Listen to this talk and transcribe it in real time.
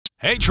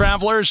Hey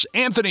travelers,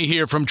 Anthony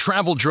here from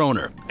Travel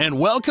Droner, and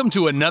welcome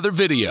to another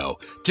video.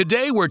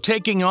 Today we're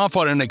taking off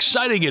on an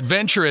exciting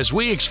adventure as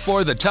we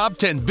explore the top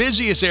 10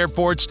 busiest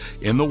airports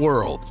in the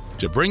world.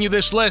 To bring you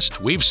this list,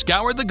 we've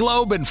scoured the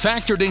globe and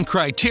factored in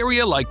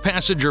criteria like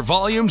passenger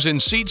volumes and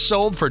seats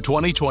sold for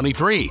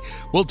 2023.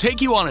 We'll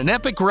take you on an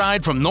epic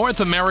ride from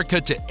North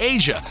America to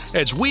Asia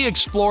as we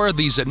explore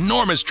these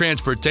enormous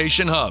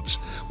transportation hubs.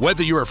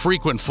 Whether you're a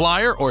frequent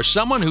flyer or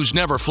someone who's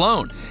never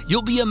flown,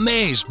 you'll be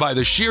amazed by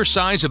the sheer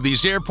size of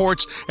these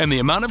airports and the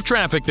amount of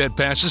traffic that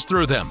passes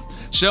through them.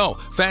 So,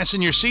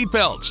 fasten your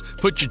seatbelts,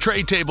 put your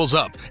tray tables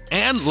up,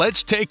 and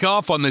let's take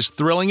off on this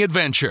thrilling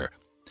adventure.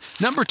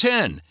 Number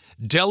 10.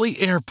 Delhi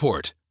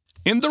Airport.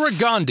 Indira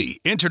Gandhi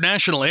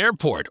International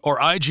Airport, or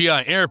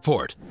IGI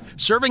Airport,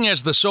 serving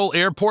as the sole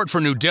airport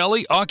for New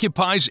Delhi,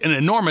 occupies an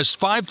enormous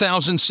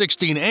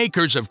 5,016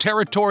 acres of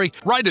territory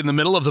right in the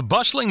middle of the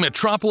bustling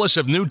metropolis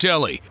of New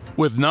Delhi.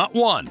 With not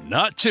one,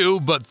 not two,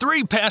 but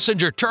three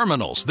passenger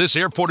terminals, this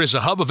airport is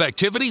a hub of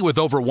activity with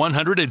over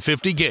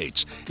 150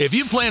 gates. If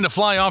you plan to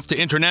fly off to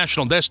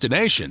international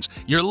destinations,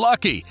 you're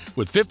lucky.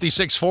 With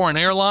 56 foreign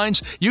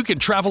airlines, you can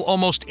travel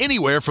almost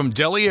anywhere from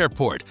Delhi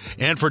Airport.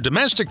 And for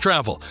domestic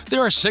travel,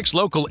 there are 6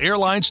 local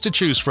airlines to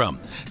choose from.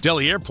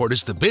 Delhi Airport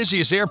is the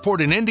busiest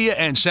airport in India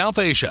and South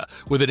Asia,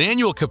 with an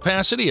annual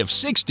capacity of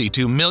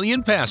 62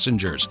 million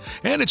passengers.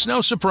 And it's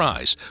no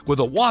surprise, with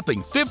a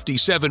whopping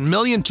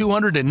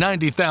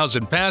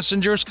 57,290,000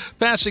 passengers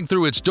passing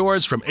through its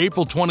doors from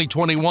April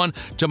 2021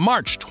 to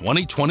March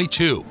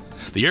 2022.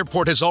 The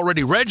airport has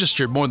already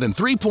registered more than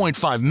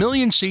 3.5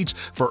 million seats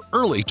for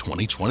early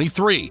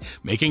 2023,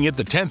 making it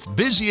the 10th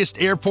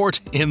busiest airport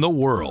in the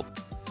world.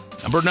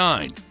 Number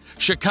 9.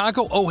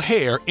 Chicago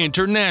O'Hare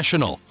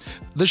International.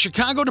 The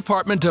Chicago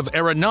Department of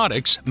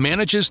Aeronautics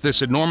manages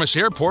this enormous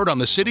airport on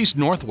the city's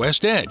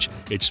northwest edge.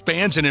 It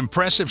spans an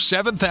impressive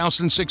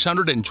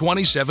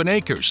 7,627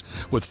 acres.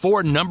 With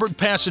 4 numbered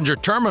passenger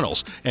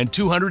terminals and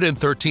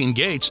 213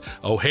 gates,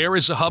 O'Hare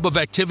is a hub of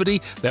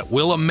activity that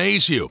will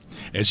amaze you.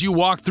 As you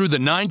walk through the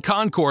 9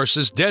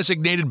 concourses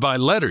designated by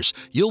letters,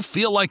 you'll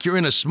feel like you're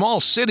in a small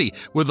city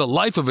with a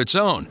life of its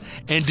own.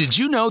 And did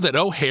you know that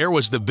O'Hare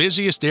was the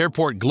busiest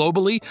airport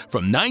globally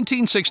from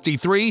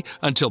 1963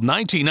 until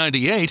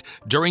 1998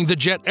 during the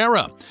jet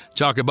era?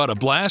 Talk about a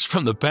blast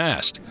from the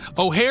past.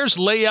 O'Hare's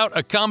layout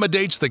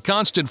accommodates the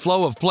constant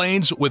flow of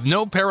planes with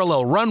no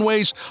parallel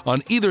runways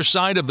on either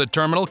side of the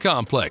terminal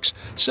complex.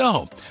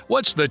 So,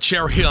 what's the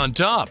cherry on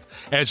top?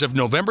 As of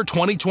November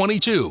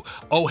 2022,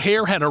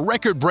 O'Hare had a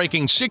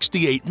record-breaking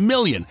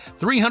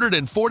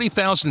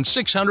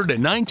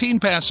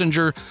 68,340,619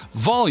 passenger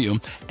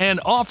volume and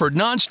offered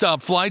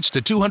non-stop flights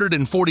to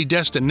 240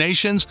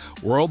 destinations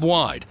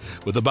worldwide.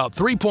 With about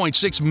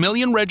 3.6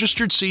 million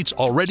registered seats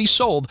already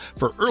sold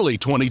for early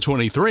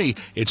 2023,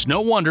 it's no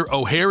wonder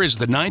O'Hare is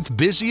the 9th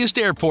busiest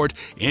airport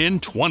in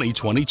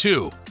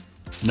 2022.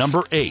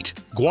 Number 8.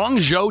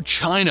 Guangzhou,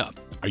 China.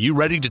 Are you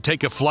ready to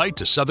take a flight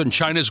to southern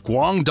China's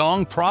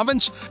Guangdong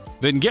province?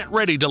 Then get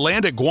ready to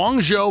land at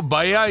Guangzhou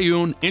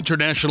Baiyun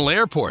International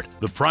Airport,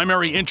 the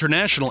primary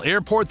international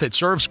airport that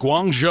serves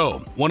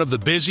Guangzhou, one of the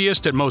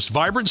busiest and most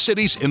vibrant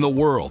cities in the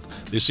world.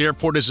 This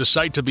airport is a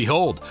sight to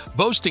behold,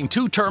 boasting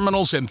 2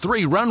 terminals and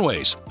 3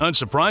 runways.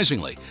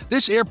 Unsurprisingly,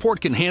 this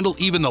airport can handle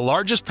even the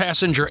largest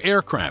passenger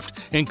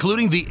aircraft,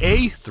 including the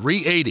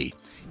A380.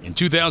 In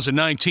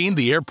 2019,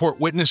 the airport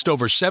witnessed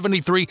over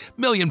 73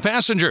 million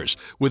passengers,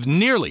 with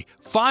nearly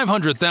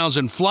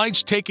 500,000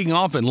 flights taking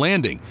off and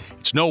landing.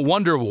 It's no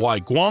wonder why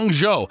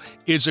Guangzhou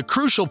is a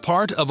crucial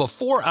part of a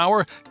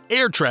 4-hour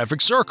air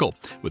traffic circle,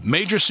 with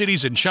major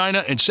cities in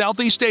China and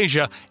Southeast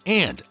Asia,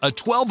 and a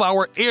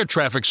 12-hour air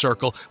traffic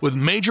circle with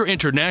major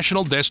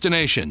international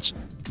destinations.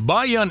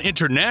 Baiyun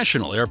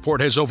International Airport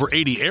has over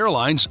 80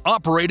 airlines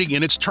operating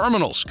in its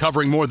terminals,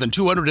 covering more than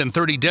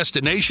 230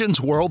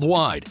 destinations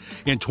worldwide.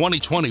 In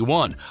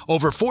 2021,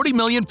 over 40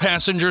 million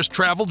passengers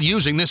traveled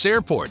using this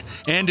airport,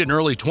 and in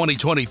early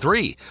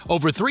 2023,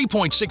 over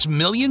 3.6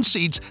 million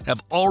seats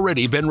have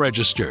already been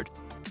registered.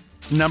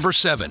 Number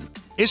 7.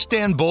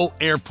 Istanbul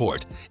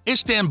Airport.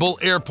 Istanbul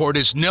Airport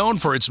is known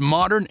for its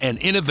modern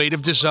and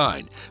innovative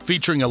design,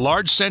 featuring a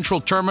large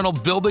central terminal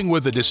building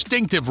with a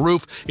distinctive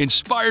roof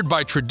inspired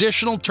by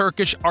traditional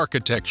Turkish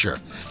architecture.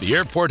 The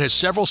airport has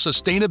several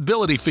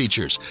sustainability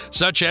features,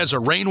 such as a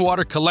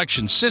rainwater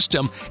collection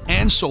system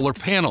and solar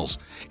panels.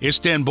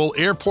 Istanbul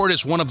Airport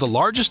is one of the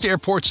largest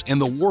airports in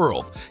the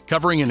world,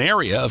 covering an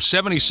area of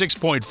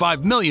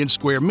 76.5 million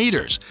square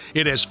meters.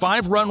 It has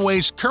 5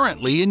 runways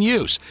currently in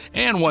use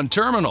and 1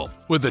 terminal,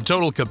 with a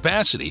total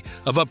capacity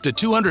of up to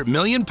 200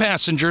 million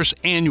passengers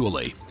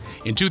annually.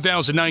 In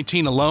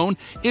 2019 alone,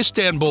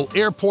 Istanbul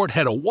Airport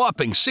had a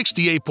whopping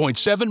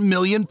 68.7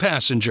 million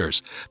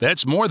passengers.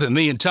 That's more than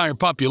the entire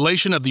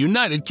population of the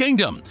United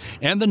Kingdom,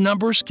 and the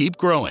numbers keep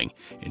growing.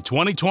 In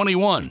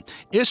 2021,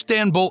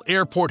 Istanbul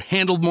Airport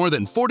handled more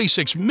than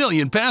 46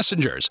 million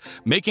passengers,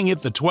 making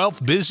it the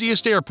 12th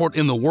busiest airport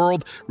in the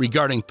world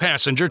regarding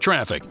passenger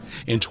traffic.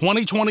 In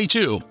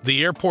 2022,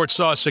 the airport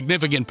saw a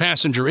significant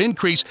passenger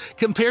increase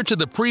compared to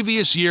the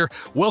previous year,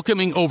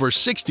 welcoming over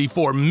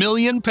 64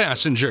 million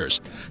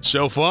passengers.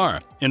 So far,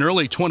 in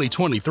early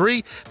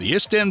 2023, the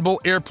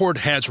Istanbul Airport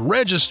has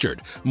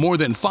registered more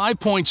than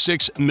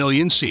 5.6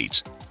 million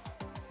seats.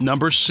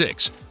 Number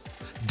 6.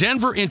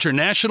 Denver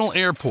International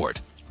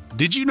Airport.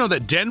 Did you know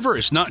that Denver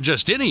is not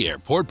just any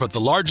airport, but the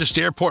largest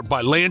airport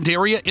by land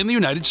area in the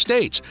United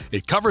States?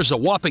 It covers a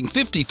whopping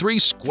 53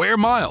 square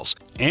miles.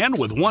 And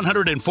with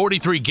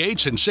 143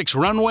 gates and 6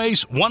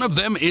 runways, one of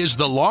them is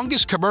the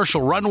longest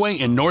commercial runway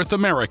in North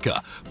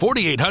America,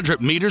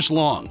 4,800 meters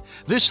long.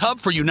 This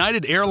hub for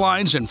United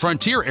Airlines and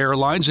Frontier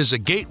Airlines is a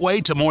gateway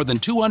to more than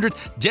 200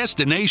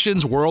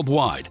 destinations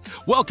worldwide,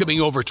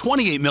 welcoming over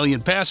 28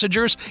 million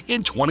passengers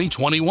in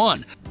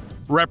 2021.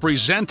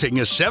 Representing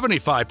a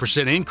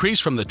 75% increase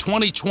from the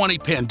 2020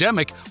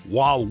 pandemic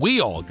while we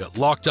all got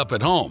locked up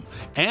at home.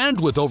 And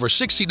with over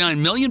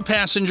 69 million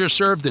passengers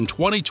served in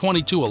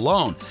 2022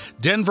 alone,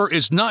 Denver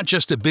is not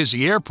just a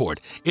busy airport,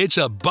 it's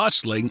a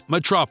bustling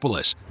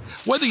metropolis.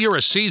 Whether you're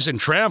a seasoned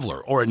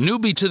traveler or a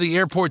newbie to the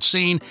airport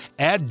scene,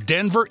 add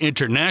Denver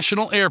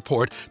International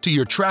Airport to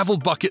your travel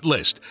bucket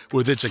list.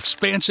 With its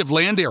expansive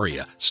land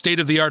area,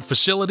 state-of-the-art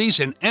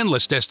facilities, and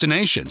endless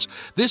destinations,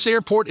 this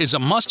airport is a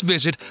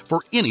must-visit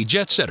for any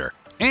jet-setter.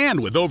 And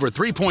with over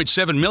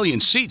 3.7 million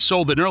seats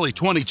sold in early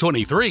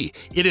 2023,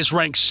 it is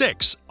ranked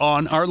 6th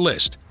on our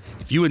list.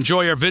 If you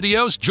enjoy our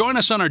videos, join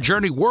us on our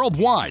journey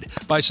worldwide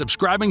by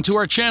subscribing to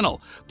our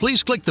channel.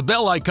 Please click the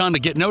bell icon to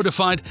get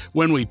notified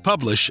when we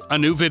publish a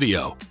new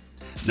video.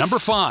 Number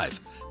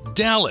 5.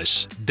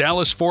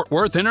 Dallas-Fort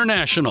Worth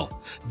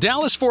International.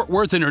 Dallas-Fort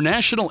Worth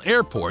International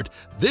Airport.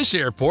 This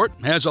airport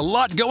has a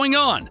lot going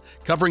on,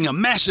 covering a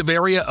massive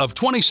area of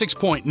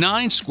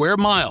 26.9 square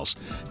miles.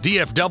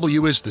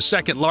 DFW is the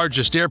second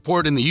largest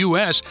airport in the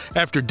U.S.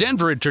 after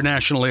Denver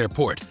International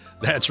Airport.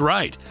 That's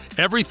right,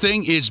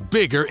 everything is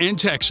bigger in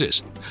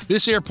Texas.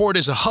 This airport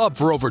is a hub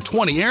for over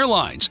 20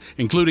 airlines,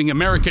 including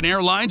American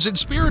Airlines and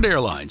Spirit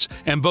Airlines,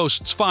 and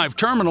boasts 5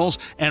 terminals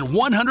and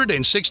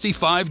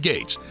 165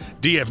 gates.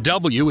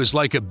 DFW is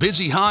like a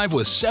busy hive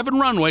with 7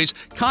 runways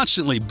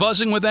constantly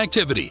buzzing with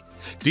activity.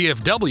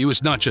 DFW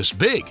is not just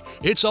big,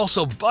 it's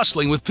also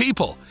bustling with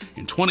people.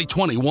 In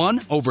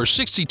 2021, over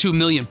 62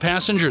 million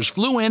passengers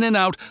flew in and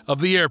out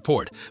of the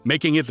airport,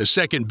 making it the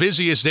second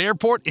busiest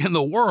airport in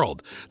the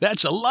world.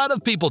 That's a lot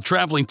of people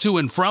traveling to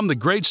and from the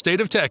great state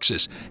of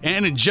Texas.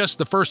 And in just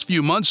the first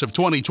few months of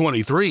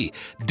 2023,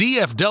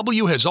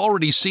 DFW has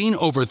already seen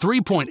over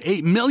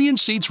 3.8 million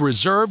seats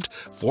reserved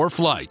for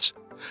flights.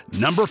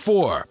 Number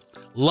 4.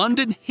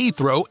 London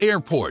Heathrow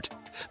Airport.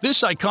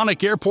 This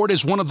iconic airport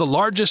is one of the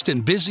largest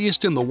and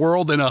busiest in the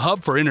world and a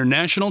hub for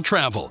international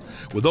travel.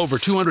 With over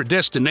 200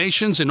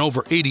 destinations and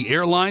over 80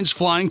 airlines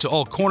flying to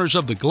all corners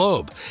of the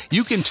globe,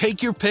 you can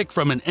take your pick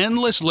from an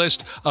endless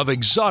list of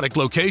exotic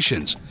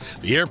locations.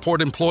 The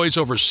airport employs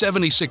over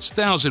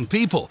 76,000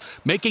 people,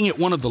 making it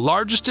one of the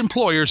largest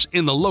employers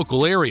in the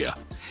local area.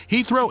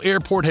 Heathrow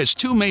Airport has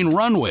 2 main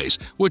runways,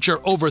 which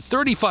are over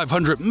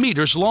 3,500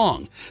 meters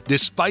long.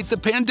 Despite the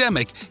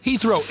pandemic,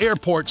 Heathrow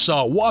Airport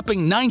saw a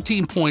whopping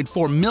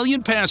 19.4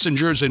 million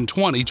passengers in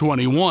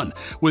 2021,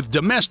 with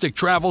domestic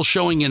travel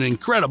showing an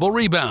incredible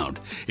rebound.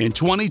 In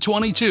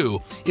 2022,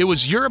 it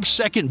was Europe's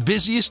second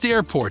busiest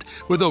airport,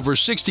 with over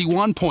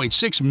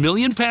 61.6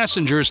 million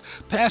passengers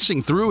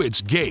passing through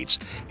its gates.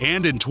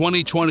 And in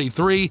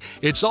 2023,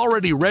 it's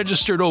already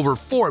registered over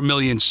 4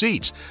 million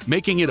seats,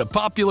 making it a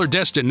popular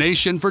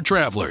destination for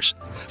travelers.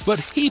 But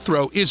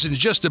Heathrow isn't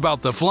just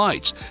about the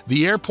flights.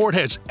 The airport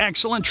has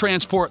excellent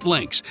transport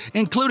links,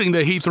 including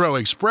the Heathrow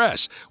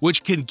Express,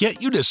 which can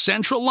get you to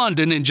central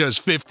London in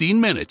just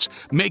 15 minutes,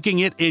 making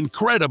it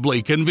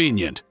incredibly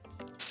convenient.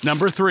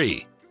 Number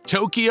 3.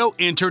 Tokyo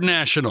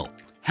International,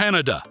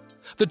 Haneda.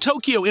 The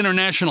Tokyo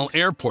International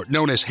Airport,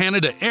 known as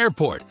Haneda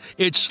Airport,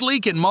 its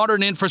sleek and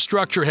modern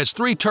infrastructure has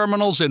 3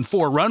 terminals and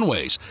 4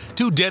 runways,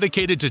 2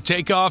 dedicated to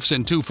takeoffs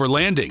and 2 for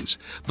landings.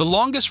 The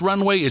longest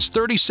runway is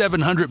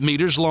 3,700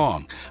 meters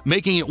long,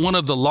 making it one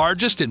of the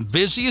largest and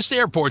busiest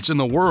airports in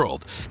the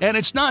world. And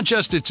it's not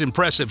just its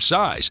impressive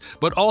size,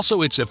 but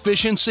also its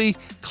efficiency,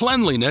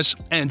 cleanliness,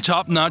 and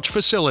top-notch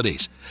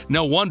facilities.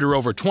 No wonder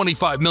over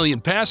 25 million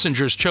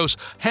passengers chose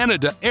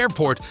Haneda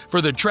Airport for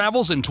their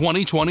travels in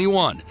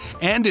 2021.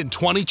 And in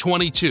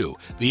 2022,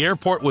 the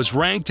airport was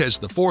ranked as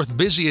the fourth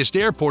busiest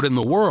airport in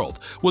the world,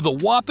 with a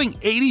whopping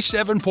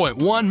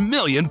 87.1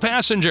 million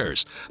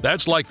passengers.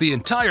 That's like the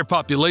entire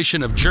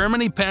population of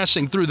Germany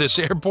passing through this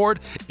airport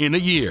in a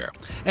year.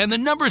 And the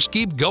numbers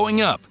keep going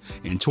up.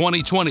 In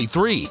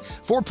 2023,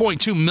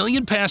 4.2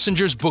 million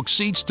passengers booked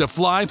seats to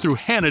fly through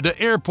Haneda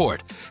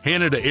Airport.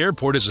 Haneda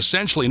Airport is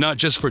essentially not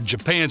just for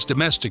Japan's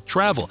domestic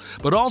travel,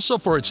 but also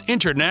for its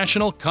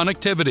international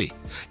connectivity.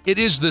 It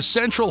is the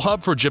central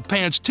hub for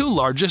Japan's two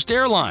largest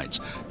airlines,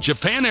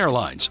 Japan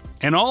Airlines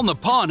and All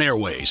Nippon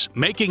Airways,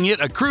 making it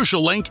a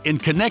crucial link in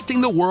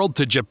connecting the world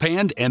to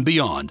Japan and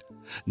beyond.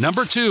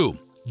 Number 2.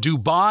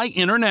 Dubai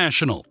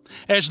International.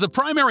 As the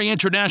primary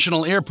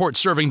international airport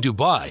serving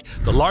Dubai,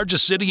 the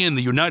largest city in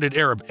the United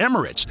Arab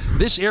Emirates,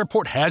 this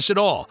airport has it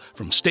all,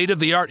 from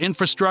state-of-the-art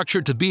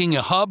infrastructure to being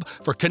a hub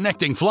for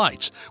connecting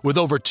flights. With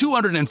over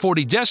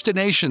 240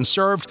 destinations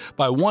served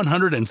by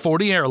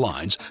 140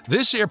 airlines,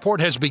 this airport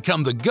has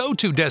become the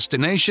go-to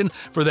destination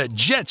for that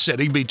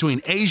jet-setting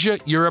between Asia,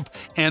 Europe,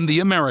 and the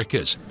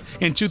Americas.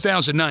 In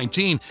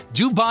 2019,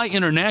 Dubai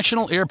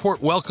International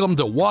Airport welcomed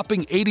a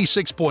whopping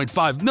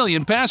 86.5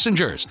 million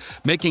passengers,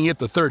 making it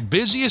the third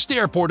busiest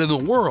airport in the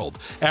world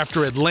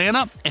after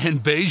Atlanta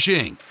and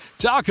Beijing.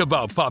 Talk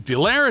about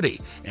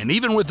popularity! And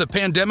even with the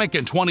pandemic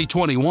in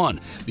 2021,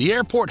 the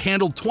airport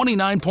handled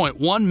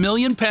 29.1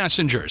 million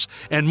passengers,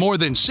 and more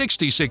than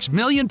 66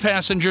 million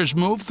passengers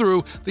moved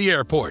through the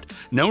airport,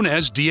 known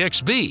as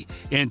DXB,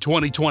 in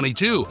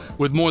 2022,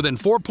 with more than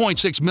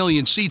 4.6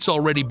 million seats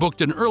already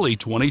booked in early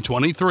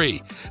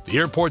 2023. The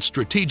airport's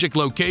strategic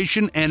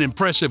location and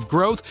impressive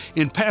growth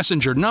in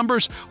passenger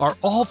numbers are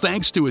all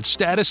thanks to its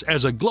status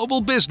as a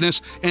global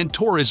business and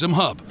tourism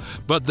hub.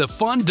 But the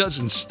fun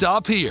doesn't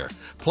stop here.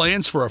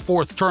 Plans for a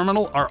fourth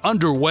terminal are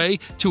underway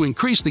to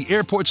increase the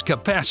airport's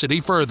capacity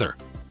further.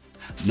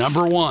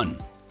 Number 1.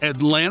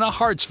 Atlanta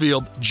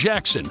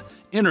Hartsfield-Jackson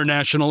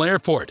International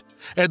Airport.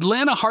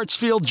 Atlanta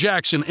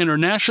Hartsfield-Jackson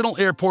International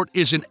Airport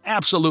is an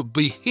absolute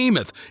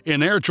behemoth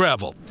in air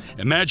travel.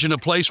 Imagine a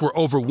place where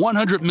over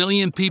 100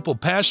 million people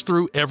pass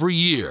through every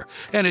year.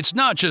 And it's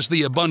not just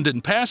the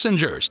abundant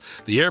passengers.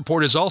 The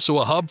airport is also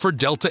a hub for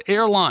Delta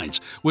Airlines,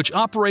 which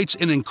operates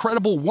an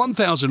incredible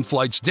 1,000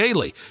 flights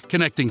daily,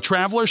 connecting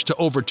travelers to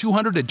over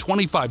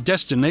 225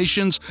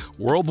 destinations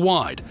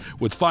worldwide.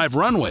 With 5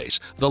 runways,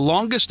 the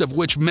longest of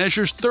which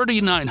measures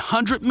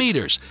 3,900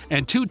 meters,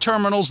 and 2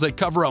 terminals that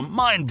cover a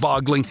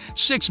mind-boggling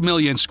 6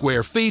 million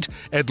square feet,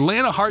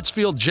 Atlanta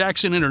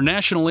Hartsfield-Jackson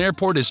International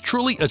Airport is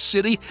truly a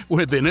city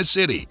within a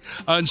city.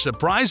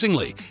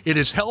 Unsurprisingly, it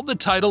has held the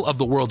title of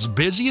the world's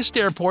busiest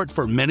airport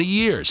for many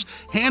years,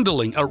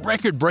 handling a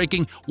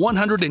record-breaking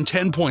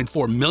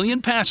 110.4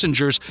 million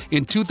passengers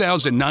in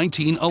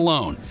 2019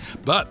 alone.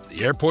 But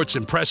the airport's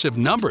impressive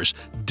numbers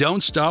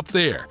don't stop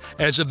there.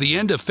 As of the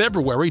end of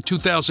February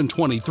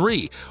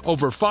 2023,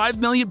 over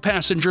 5 million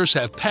passengers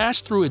have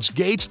passed through its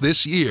gates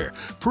this year,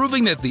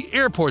 proving that the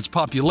airport's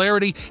popularity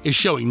is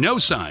showing no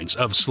signs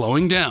of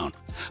slowing down.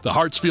 The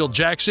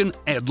Hartsfield-Jackson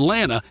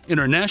Atlanta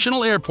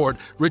International Airport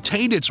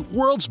retained its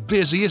world's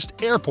busiest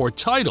airport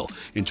title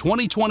in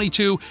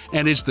 2022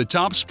 and is the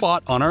top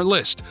spot on our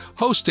list,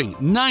 hosting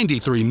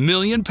 93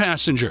 million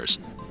passengers.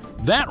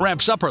 That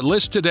wraps up our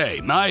list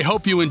today. I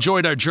hope you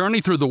enjoyed our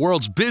journey through the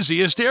world's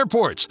busiest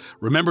airports.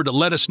 Remember to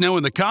let us know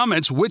in the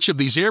comments which of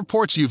these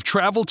airports you've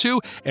traveled to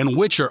and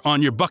which are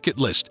on your bucket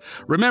list.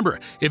 Remember,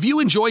 if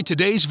you enjoyed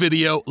today's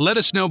video, let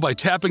us know by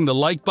tapping the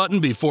like button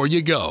before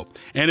you go.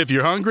 And if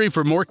you're hungry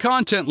for more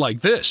content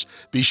like this,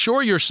 be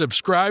sure you're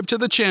subscribed to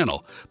the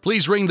channel.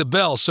 Please ring the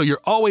bell so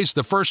you're always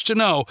the first to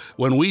know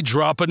when we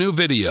drop a new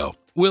video.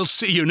 We'll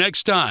see you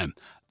next time.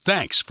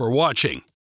 Thanks for watching.